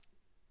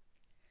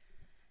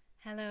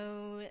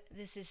Hello,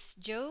 this is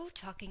Joe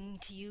talking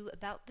to you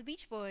about the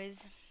Beach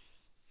Boys.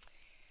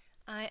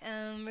 I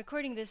am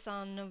recording this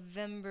on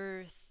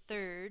November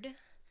 3rd,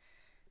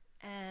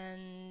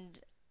 and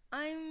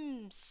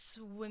I'm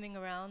swimming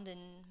around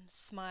in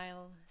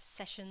smile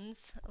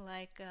sessions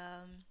like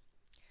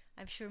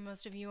I'm sure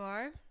most of you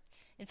are.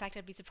 In fact,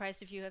 I'd be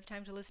surprised if you have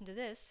time to listen to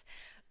this,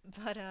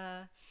 but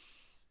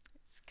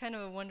it's kind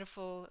of a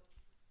wonderful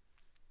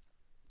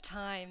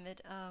time.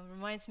 It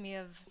reminds me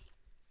of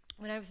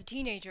when I was a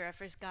teenager. I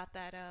first got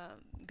that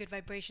Good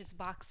Vibrations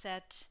box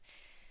set,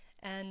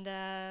 and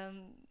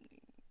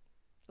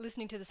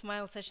listening to the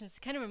Smile sessions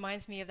kind of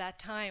reminds me of that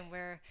time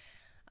where,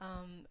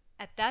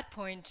 at that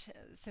point,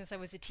 since I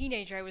was a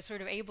teenager, I was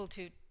sort of able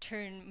to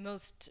turn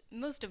most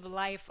of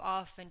life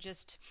off and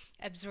just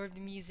absorb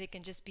the music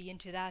and just be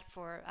into that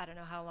for I don't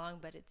know how long,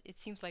 but it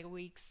seems like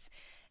weeks,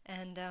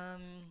 and.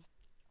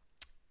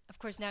 Of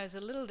course, now it's a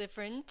little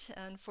different.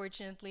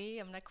 Unfortunately,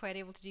 I'm not quite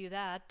able to do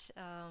that.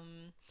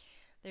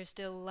 There's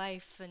still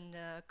life and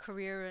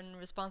career and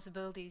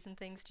responsibilities and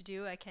things to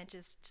do. I can't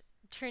just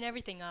turn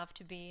everything off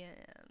to be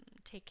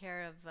take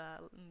care of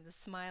the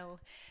Smile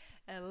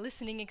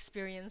listening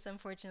experience,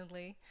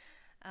 unfortunately.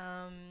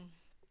 Um,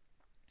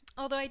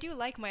 Although I do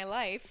like my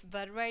life,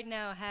 but right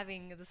now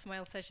having the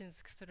Smile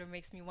sessions sort of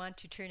makes me want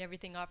to turn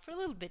everything off for a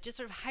little bit, just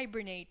sort of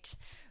hibernate,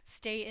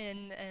 stay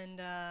in, and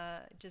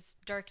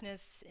just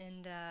darkness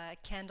and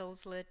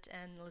candles lit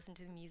and listen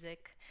to the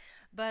music.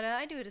 But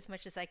I do it as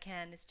much as I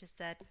can. It's just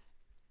that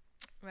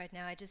right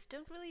now I just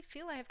don't really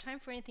feel I have time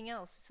for anything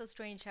else. It's so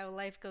strange how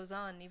life goes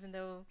on, even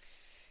though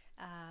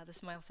the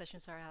Smile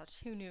sessions are out.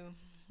 Who knew?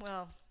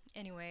 Well,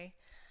 anyway,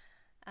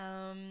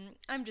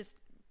 I'm just,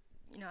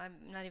 I'm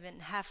not even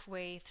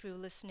halfway through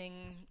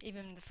listening,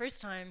 even the first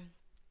time,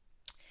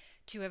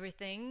 to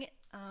everything.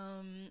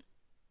 I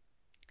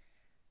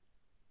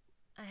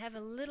have a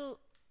little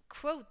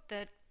quote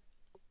that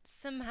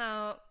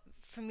somehow,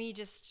 for me,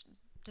 just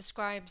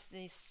describes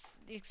the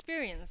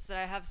experience that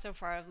I have so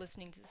far of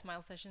listening to the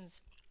Smile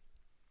sessions.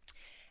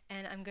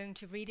 And I'm going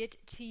to read it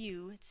to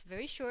you. It's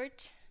very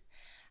short.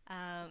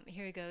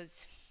 Here it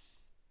goes.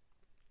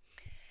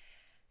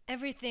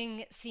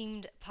 Everything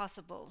seemed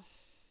possible.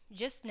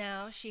 Just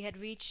now she had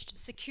reached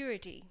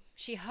security.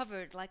 She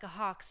hovered like a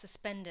hawk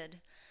suspended,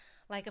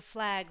 like a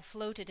flag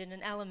floated in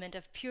an element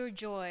of pure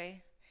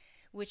joy,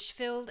 which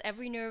filled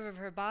every nerve of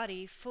her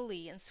body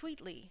fully and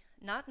sweetly,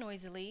 not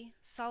noisily,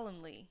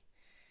 solemnly.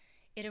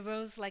 It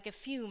arose like a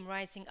fume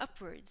rising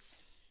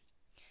upwards.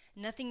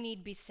 Nothing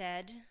need be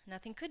said,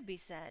 nothing could be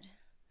said.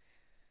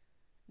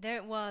 There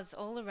it was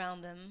all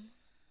around them.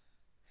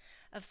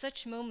 Of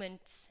such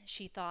moments,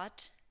 she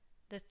thought,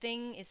 the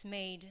thing is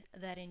made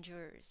that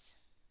endures.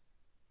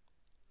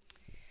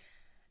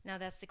 Now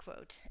that's the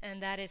quote,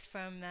 and that is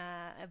from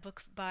a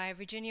book by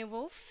Virginia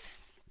Woolf,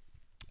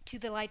 To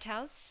the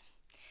Lighthouse.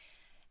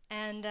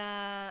 And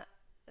that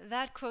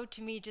quote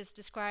to me just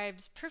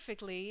describes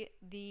perfectly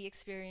the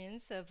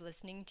experience of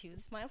listening to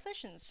the Smile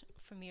sessions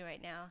for me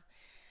right now.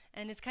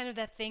 And it's kind of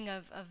that thing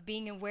of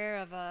being aware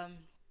of a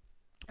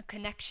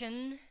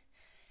connection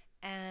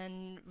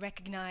and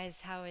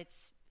recognize how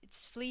it's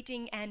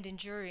fleeting and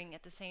enduring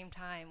at the same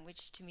time,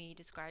 which to me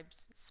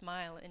describes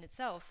Smile in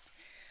itself.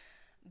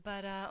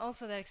 But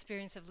also that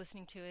experience of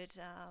listening to it,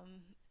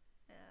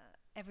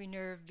 every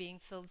nerve being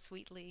filled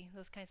sweetly,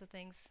 those kinds of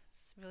things.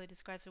 It really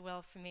describes it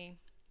well for me.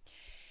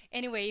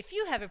 Anyway, if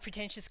you have a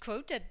pretentious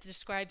quote that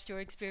describes your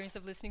experience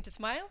of listening to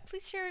Smile,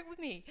 please share it with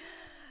me.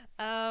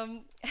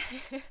 Um,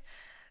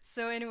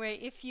 so anyway,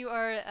 if you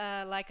are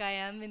like I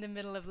am in the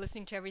middle of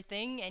listening to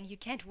everything and you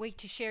can't wait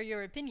to share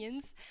your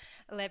opinions,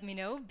 let me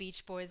know,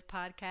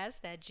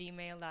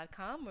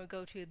 beachboyspodcast@gmail.com, or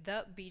go to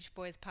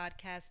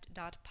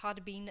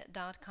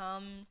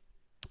thebeachboyspodcast.podbean.com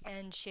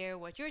and share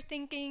what you're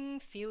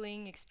thinking,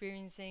 feeling,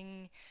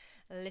 experiencing,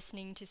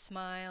 listening to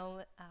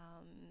Smile.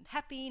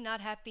 Happy,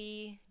 not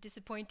happy,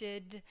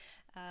 disappointed,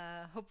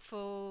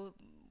 hopeful,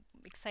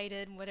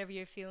 excited, whatever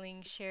you're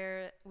feeling,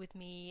 share with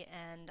me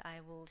and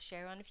I will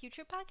share on a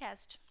future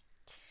podcast.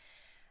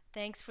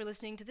 Thanks for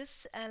listening to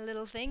this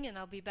little thing, and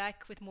I'll be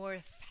back with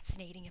more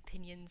fascinating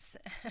opinions.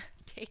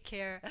 Take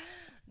care.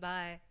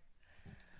 Bye.